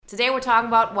Today we're talking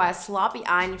about why a sloppy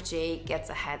INFJ gets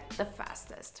ahead the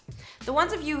fastest. The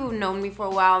ones of you who've known me for a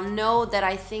while know that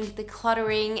I think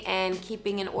decluttering and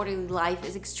keeping an orderly life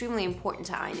is extremely important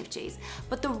to INFJs.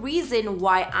 But the reason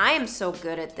why I am so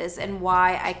good at this and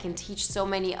why I can teach so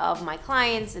many of my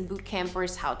clients and boot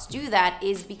campers how to do that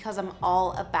is because I'm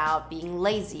all about being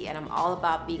lazy and I'm all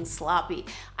about being sloppy.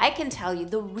 I can tell you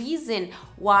the reason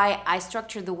why I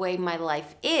structure the way my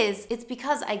life is, it's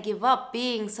because I give up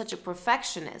being such a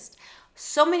perfectionist.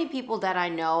 So many people that I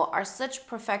know are such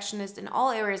perfectionists in all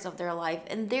areas of their life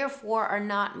and therefore are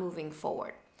not moving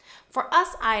forward. For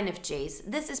us INFJs,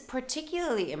 this is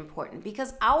particularly important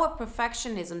because our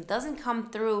perfectionism doesn't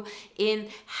come through in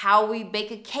how we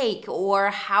bake a cake or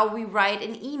how we write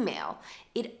an email.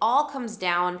 It all comes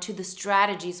down to the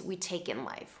strategies we take in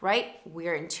life, right?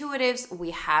 We're intuitives,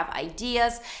 we have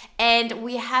ideas, and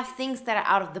we have things that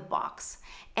are out of the box.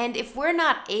 And if we're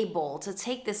not able to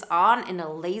take this on in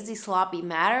a lazy, sloppy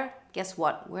manner, guess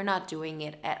what? We're not doing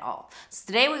it at all. So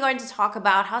today we're going to talk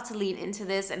about how to lean into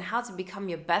this and how to become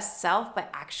your best self by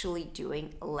actually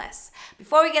doing less.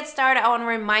 Before we get started, I want to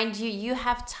remind you, you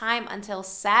have time until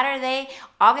Saturday,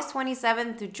 August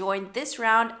 27th to join this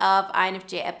round of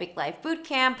INFJ Epic Life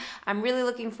Bootcamp. I'm really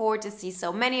looking forward to see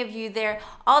so many of you there.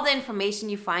 All the information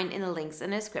you find in the links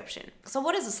in the description. So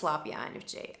what is a sloppy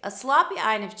INFJ? A sloppy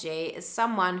INFJ is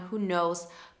someone who knows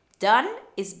done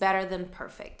is better than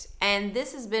perfect. And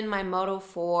this has been my motto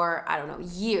for,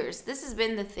 years. This has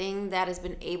been the thing that has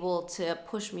been able to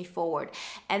push me forward.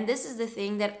 And this is the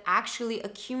thing that actually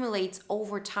accumulates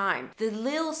over time. The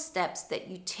little steps that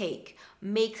you take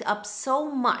make up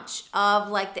so much of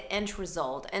the end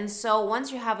result. And so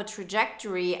once you have a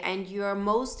trajectory and your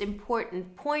most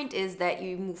important point is that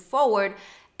you move forward,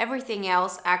 everything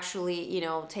else actually,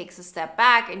 takes a step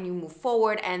back and you move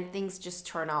forward and things just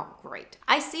turn out great.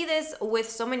 I see this with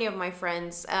so many of my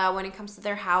friends when it comes to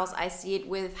their house. I see it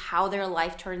with how their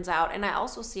life turns out. And I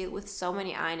also see it with so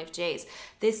many INFJs.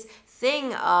 This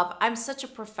thing of I'm such a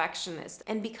perfectionist.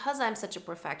 And because I'm such a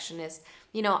perfectionist,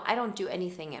 I don't do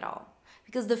anything at all.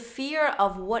 Because the fear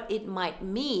of what it might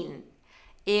mean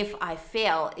if I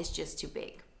fail is just too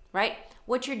big, right?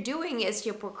 What you're doing is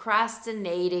you're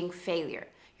procrastinating failure.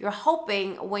 You're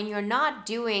hoping when you're not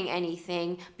doing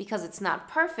anything because it's not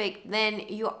perfect, then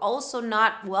you're also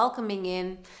not welcoming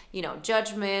in,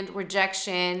 judgment,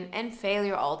 rejection, and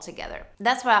failure altogether.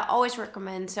 That's why I always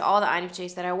recommend to all the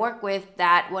INFJs that I work with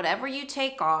that whatever you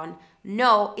take on,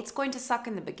 no, it's going to suck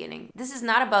in the beginning. This is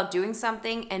not about doing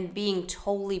something and being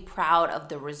totally proud of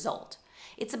the result.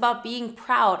 It's about being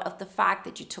proud of the fact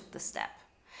that you took the step,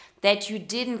 that you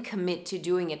didn't commit to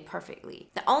doing it perfectly.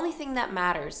 The only thing that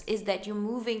matters is that you're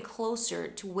moving closer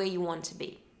to where you want to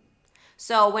be.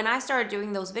 So when I started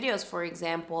doing those videos, for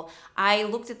example, I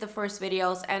looked at the first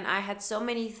videos and I had so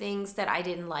many things that I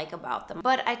didn't like about them.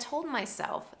 But I told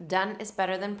myself, done is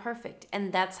better than perfect.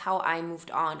 And that's how I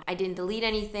moved on. I didn't delete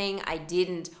anything. I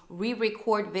didn't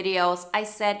re-record videos. I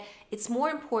said, it's more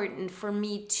important for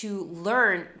me to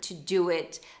learn to do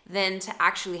it than to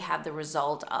actually have the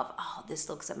result of, oh, this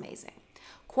looks amazing.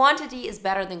 Quantity is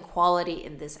better than quality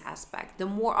in this aspect. The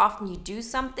more often you do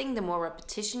something, the more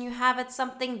repetition you have at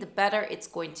something, the better it's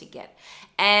going to get.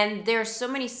 And there are so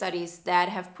many studies that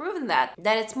have proven that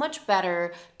it's much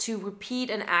better to repeat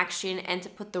an action and to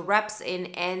put the reps in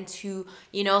and to,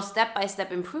 step by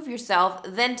step improve yourself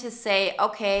than to say,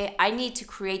 okay, I need to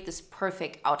create this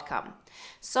perfect outcome.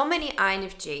 So many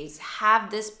INFJs have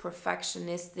this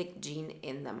perfectionistic gene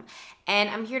in them. And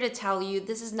I'm here to tell you,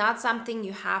 this is not something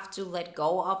you have to let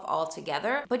go of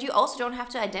altogether, but you also don't have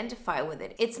to identify with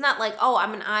it. It's not like, oh,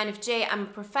 I'm an INFJ, I'm a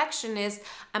perfectionist,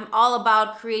 I'm all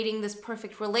about creating this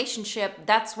perfect relationship.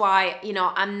 That's why,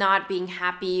 I'm not being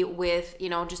happy with,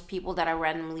 just people that I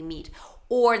randomly meet.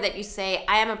 Or that you say,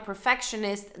 I am a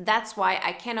perfectionist, that's why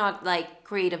I cannot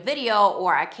create a video,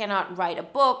 or I cannot write a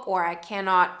book, or I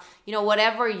cannot,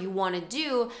 whatever you want to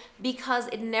do, because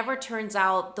it never turns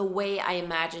out the way I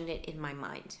imagined it in my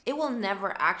mind. It will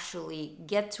never actually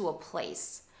get to a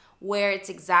place where it's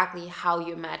exactly how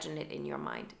you imagine it in your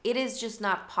mind. It is just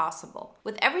not possible.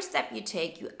 With every step you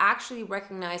take, you actually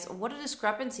recognize what a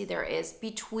discrepancy there is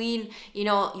between,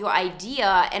 your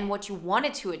idea and what you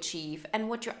wanted to achieve and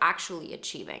what you're actually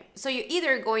achieving. So you're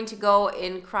either going to go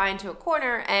and cry into a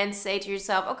corner and say to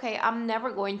yourself, okay, I'm never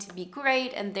going to be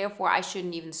great and therefore I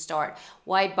shouldn't even start.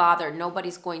 Why bother?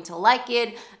 Nobody's going to like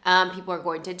it. People are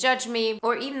going to judge me.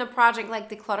 Or even a project like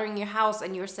decluttering your house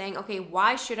and you're saying, okay,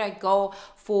 why should I go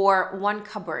for one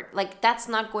cupboard? That's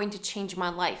not going to change my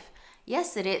life.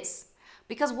 Yes, it is.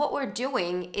 Because what we're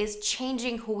doing is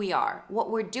changing who we are. What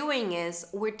we're doing is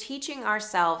we're teaching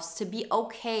ourselves to be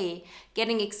okay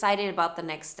getting excited about the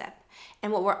next step.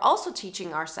 And what we're also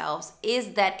teaching ourselves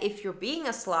is that if you're being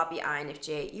a sloppy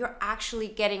INFJ, you're actually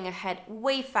getting ahead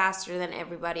way faster than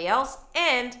everybody else,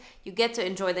 and you get to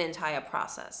enjoy the entire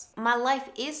process. My life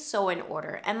is so in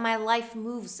order, and my life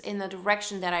moves in the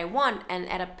direction that I want and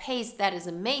at a pace that is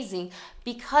amazing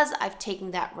because I've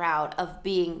taken that route of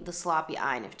being the sloppy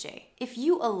INFJ. If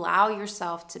you allow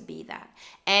yourself to be that,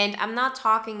 and I'm not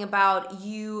talking about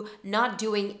you not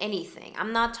doing anything.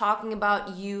 I'm not talking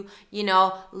about you,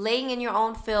 laying in your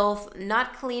own filth,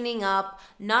 not cleaning up,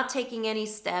 not taking any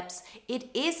steps. It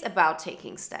is about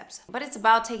taking steps, but it's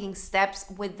about taking steps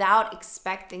without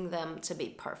expecting them to be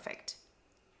perfect.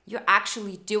 You're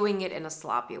actually doing it in a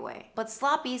sloppy way, but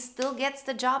sloppy still gets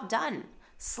the job done.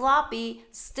 Sloppy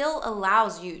still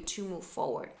allows you to move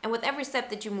forward. And with every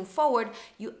step that you move forward,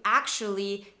 you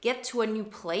actually get to a new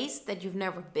place that you've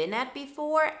never been at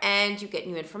before, and you get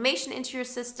new information into your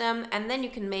system, and then you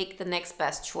can make the next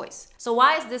best choice. So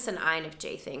why is this an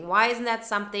INFJ thing? Why isn't that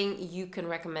something you can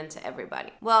recommend to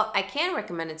everybody? Well, I can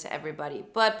recommend it to everybody,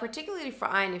 but particularly for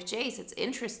INFJs, it's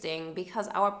interesting because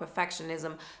our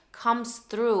perfectionism comes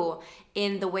through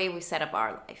in the way we set up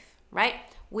our life, right?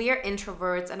 We are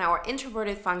introverts, and our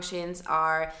introverted functions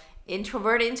are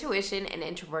introverted intuition and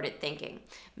introverted thinking,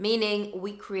 meaning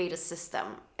we create a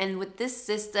system. And with this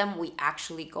system, we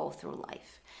actually go through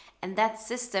life. And that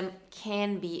system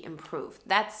can be improved.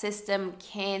 That system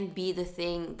can be the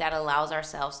thing that allows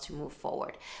ourselves to move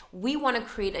forward. We want to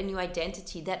create a new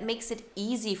identity that makes it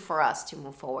easy for us to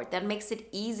move forward, that makes it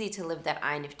easy to live that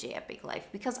INFJ epic life.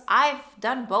 Because I've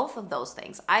done both of those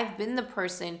things. I've been the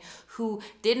person who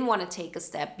didn't want to take a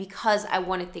step because I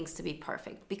wanted things to be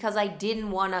perfect, because I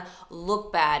didn't want to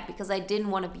look bad, because I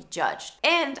didn't want to be judged.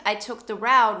 And I took the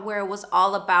route where it was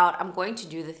all about, I'm going to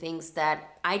do the things that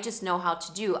I just know how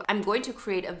to do. I'm going to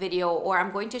create a video, or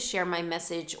I'm going to share my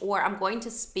message, or I'm going to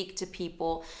speak to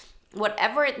people,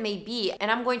 whatever it may be.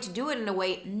 And I'm going to do it in a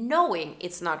way knowing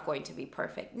it's not going to be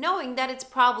perfect, knowing that it's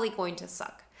probably going to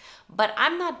suck. But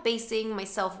I'm not basing my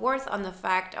self-worth on the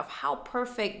fact of how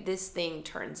perfect this thing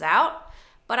turns out,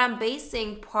 but I'm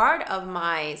basing part of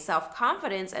my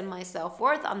self-confidence and my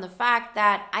self-worth on the fact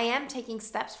that I am taking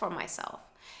steps for myself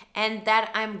and that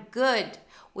I'm good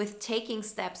with taking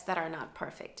steps that are not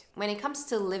perfect. When it comes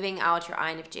to living out your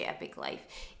INFJ epic life,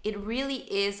 it really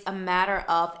is a matter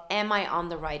of, am I on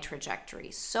the right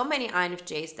trajectory? So many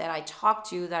INFJs that I talk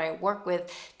to, that I work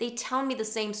with, they tell me the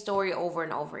same story over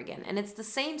and over again. And it's the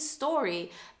same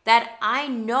story that I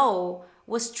know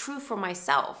was true for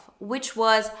myself, which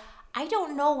was, I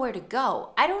don't know where to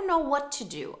go. I don't know what to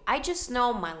do. I just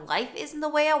know my life isn't the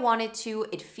way I want it to.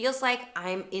 It feels like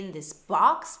I'm in this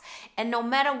box, and no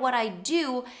matter what I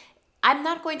do, I'm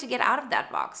not going to get out of that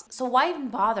box. So why even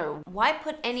bother? Why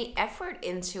put any effort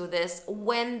into this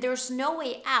when there's no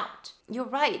way out? You're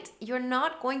right. You're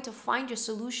not going to find your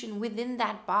solution within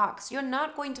that box. You're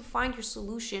not going to find your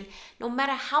solution no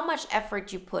matter how much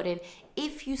effort you put in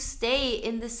if you stay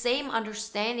in the same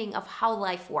understanding of how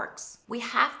life works. We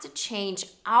have to change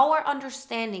our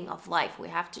understanding of life. We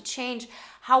have to change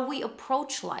how we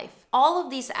approach life. All of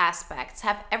these aspects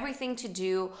have everything to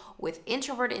do with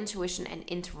introverted intuition and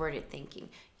introverted thinking.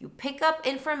 You pick up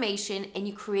information and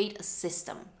you create a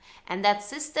system. And that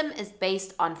system is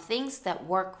based on things that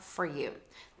work for you.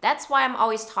 That's why I'm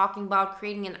always talking about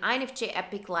creating an INFJ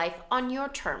epic life on your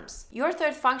terms. Your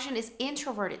third function is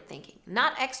introverted thinking,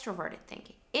 not extroverted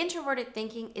thinking. Introverted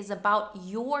thinking is about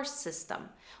your system,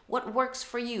 what works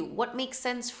for you, what makes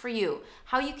sense for you,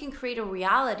 how you can create a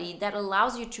reality that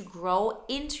allows you to grow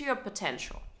into your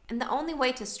potential. And the only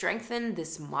way to strengthen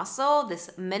this muscle,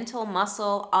 this mental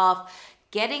muscle of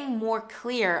getting more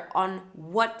clear on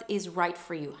what is right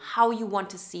for you, how you want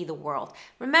to see the world.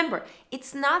 Remember,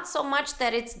 it's not so much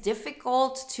that it's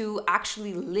difficult to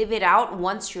actually live it out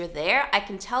once you're there. I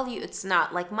can tell you it's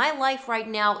not. Like, my life right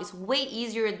now is way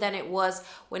easier than it was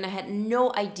when I had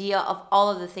no idea of all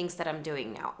of the things that I'm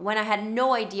doing now, when I had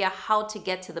no idea how to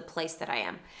get to the place that I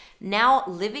am. Now,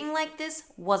 living like this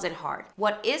wasn't hard.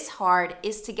 What is hard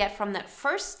is to get from that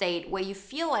first state where you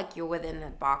feel like you're within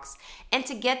that box and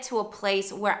to get to a place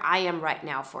where I am right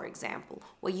now, for example,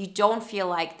 where you don't feel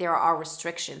like there are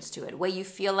restrictions to it, where you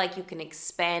feel like you can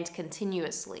expand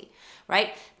continuously,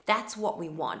 right? That's what we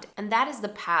want. And that is the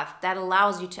path that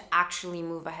allows you to actually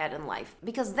move ahead in life,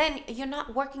 because then you're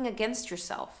not working against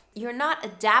yourself. You're not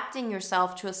adapting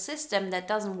yourself to a system that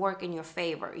doesn't work in your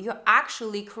favor. You're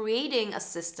actually creating a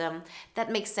system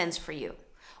that makes sense for you,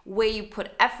 where you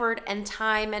put effort and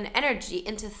time and energy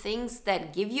into things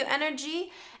that give you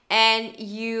energy and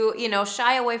you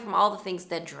shy away from all the things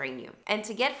that drain you. And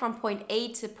to get from point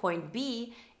A to point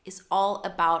B is all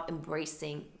about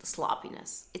embracing the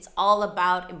sloppiness. It's all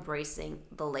about embracing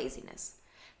the laziness.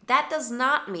 That does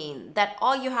not mean that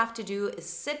all you have to do is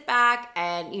sit back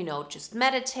and, just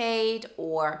meditate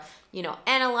or,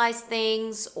 analyze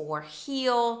things or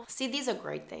heal. See, these are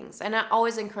great things. And I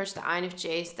always encourage the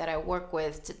INFJs that I work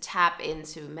with to tap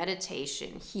into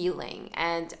meditation, healing,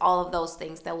 and all of those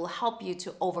things that will help you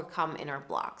to overcome inner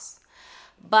blocks.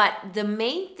 But the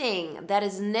main thing that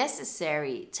is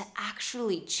necessary to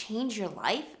actually change your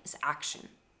life is action.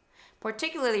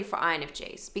 Particularly for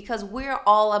INFJs, because we're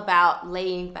all about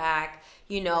laying back,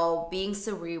 being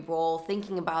cerebral,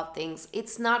 thinking about things.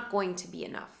 It's not going to be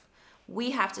enough. We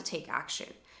have to take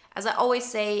action. As I always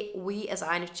say, we as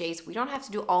INFJs, we don't have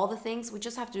to do all the things, we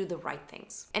just have to do the right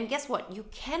things. And guess what? You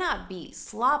cannot be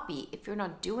sloppy if you're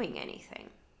not doing anything.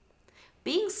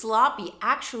 Being sloppy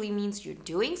actually means you're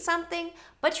doing something,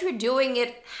 but you're doing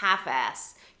it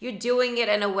half-ass. You're doing it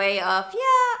in a way of,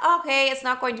 yeah, okay, it's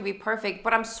not going to be perfect,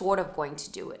 but I'm sort of going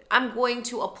to do it. I'm going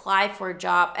to apply for a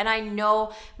job, and I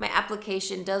know my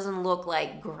application doesn't look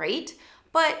like great,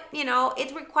 but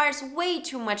it requires way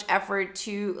too much effort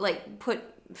to put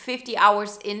 50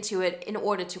 hours into it in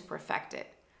order to perfect it,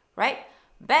 right?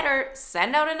 Better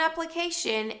send out an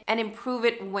application and improve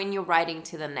it when you're writing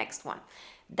to the next one.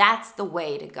 That's the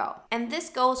way to go. And this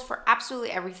goes for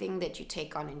absolutely everything that you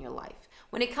take on in your life.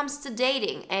 When it comes to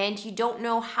dating and you don't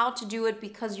know how to do it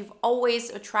because you've always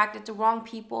attracted the wrong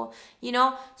people,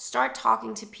 start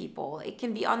talking to people. It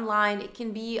can be online, it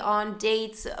can be on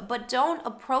dates, but don't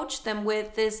approach them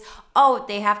with this, oh,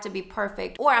 they have to be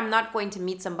perfect, or I'm not going to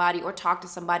meet somebody or talk to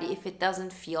somebody if it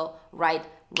doesn't feel right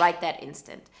that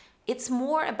instant. It's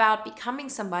more about becoming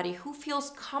somebody who feels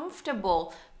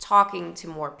comfortable talking to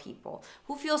more people,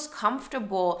 who feels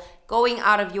comfortable going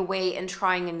out of your way and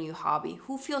trying a new hobby,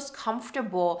 who feels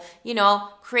comfortable,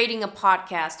 creating a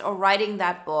podcast or writing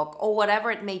that book or whatever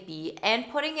it may be and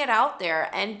putting it out there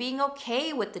and being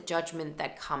okay with the judgment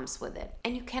that comes with it.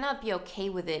 And you cannot be okay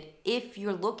with it if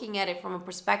you're looking at it from a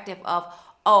perspective of,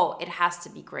 oh, it has to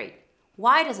be great.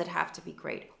 Why does it have to be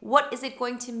great? What is it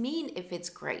going to mean if it's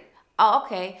great? Oh,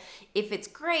 okay, if it's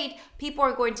great, people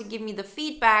are going to give me the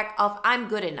feedback of I'm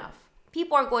good enough.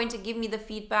 People are going to give me the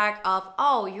feedback of,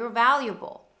 oh, you're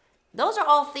valuable. Those are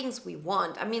all things we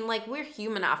want. I mean, we're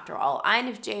human after all.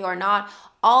 INFJ or not,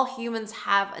 all humans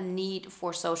have a need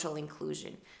for social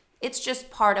inclusion. It's just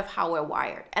part of how we're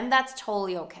wired, and that's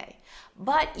totally okay.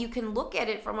 But you can look at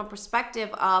it from a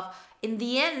perspective of, in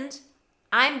the end,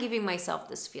 I'm giving myself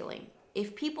this feeling.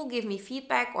 If people give me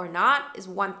feedback or not is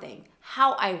one thing.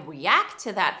 How I react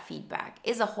to that feedback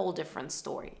is a whole different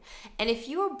story. And if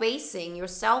you're basing your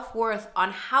self-worth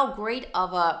on how great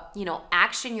of a,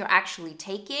 action you're actually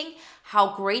taking,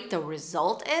 how great the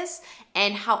result is,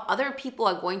 and how other people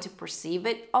are going to perceive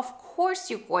it, of course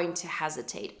you're going to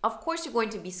hesitate. Of course you're going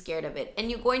to be scared of it.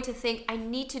 And you're going to think, I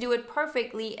need to do it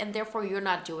perfectly, and therefore you're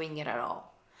not doing it at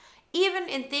all. Even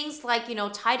in things like,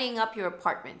 tidying up your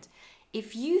apartment.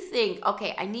 If you think,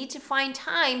 okay, I need to find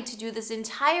time to do this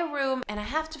entire room and I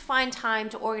have to find time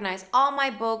to organize all my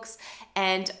books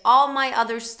and all my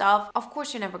other stuff, of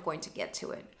course you're never going to get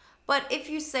to it. But if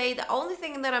you say the only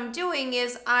thing that I'm doing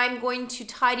is I'm going to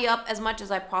tidy up as much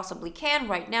as I possibly can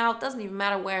right now, it doesn't even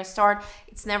matter where I start,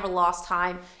 it's never lost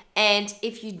time. And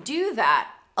if you do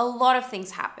that, a lot of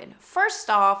things happen. First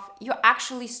off, you're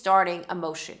actually starting a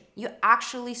motion. You're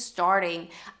actually starting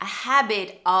a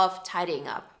habit of tidying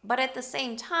up. But at the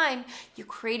same time, you're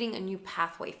creating a new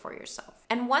pathway for yourself.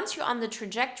 And once you're on the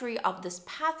trajectory of this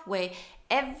pathway,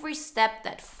 every step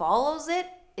that follows it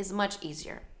is much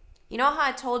easier. You know how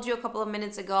I told you a couple of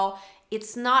minutes ago,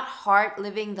 it's not hard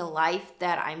living the life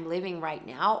that I'm living right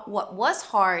now. What was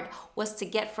hard was to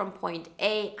get from point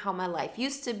A, how my life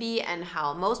used to be and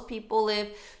how most people live,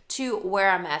 to where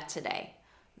I'm at today.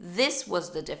 This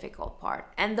was the difficult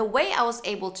part. And the way I was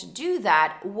able to do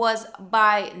that was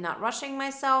by not rushing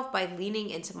myself, by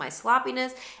leaning into my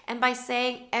sloppiness, and by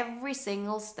saying every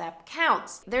single step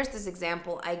counts. There's this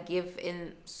example I give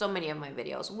in so many of my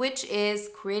videos, which is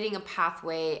creating a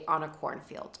pathway on a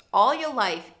cornfield. All your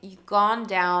life, you've gone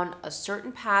down a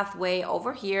certain pathway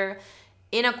over here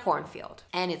in a cornfield,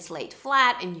 and it's laid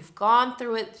flat and you've gone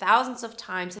through it thousands of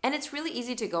times, and it's really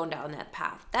easy to go down that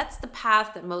path. That's the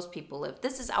path that most people live.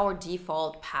 This is our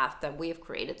default path that we have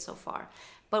created so far.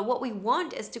 But what we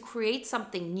want is to create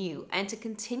something new and to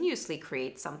continuously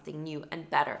create something new and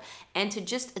better and to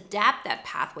just adapt that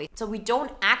pathway so we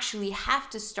don't actually have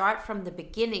to start from the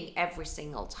beginning every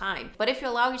single time. But if you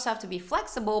allow yourself to be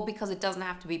flexible, because it doesn't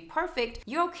have to be perfect,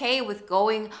 you're okay with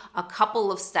going a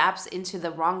couple of steps into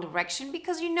the wrong direction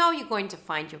because you know you're going to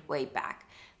find your way back.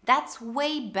 That's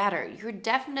way better. You're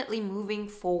definitely moving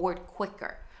forward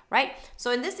quicker, right?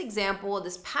 So in this example,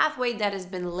 this pathway that has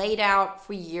been laid out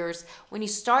for years, when you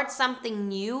start something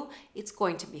new, it's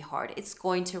going to be hard. It's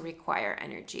going to require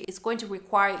energy. It's going to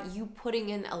require you putting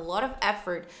in a lot of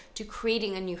effort to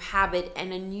creating a new habit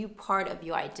and a new part of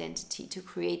your identity to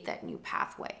create that new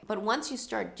pathway. But once you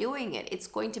start doing it, it's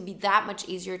going to be that much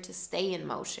easier to stay in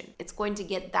motion. It's going to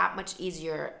get that much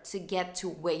easier to get to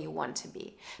where you want to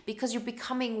be because you're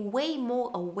becoming way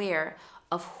more aware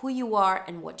of who you are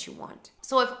and what you want.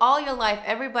 So if all your life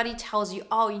everybody tells you,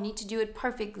 oh, you need to do it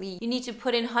perfectly, you need to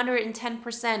put in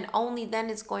 110%, only then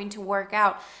it's going to work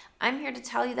out, I'm here to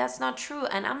tell you that's not true.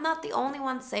 And I'm not the only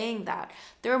one saying that.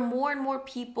 There are more and more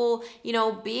people,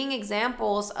 being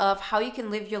examples of how you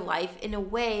can live your life in a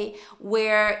way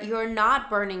where you're not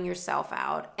burning yourself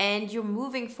out and you're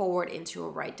moving forward into a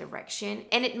right direction.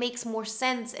 And it makes more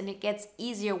sense and it gets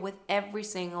easier with every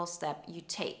single step you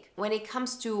take. When it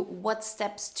comes to what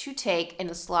steps to take in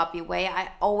a sloppy way,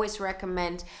 I always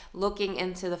recommend looking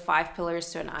into the 5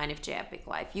 pillars to an INFJ epic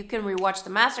life. You can rewatch the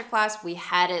masterclass. We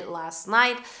had it last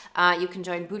night. You can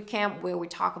join bootcamp where we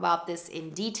talk about this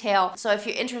in detail. So if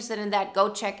you're interested in that,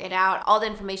 go check it out. All the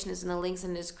information is in the links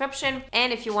in the description.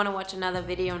 And if you want to watch another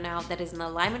video now that is in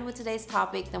alignment with today's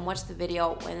topic, then watch the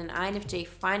video when an INFJ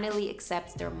finally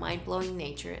accepts their mind-blowing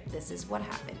nature. This is what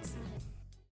happens.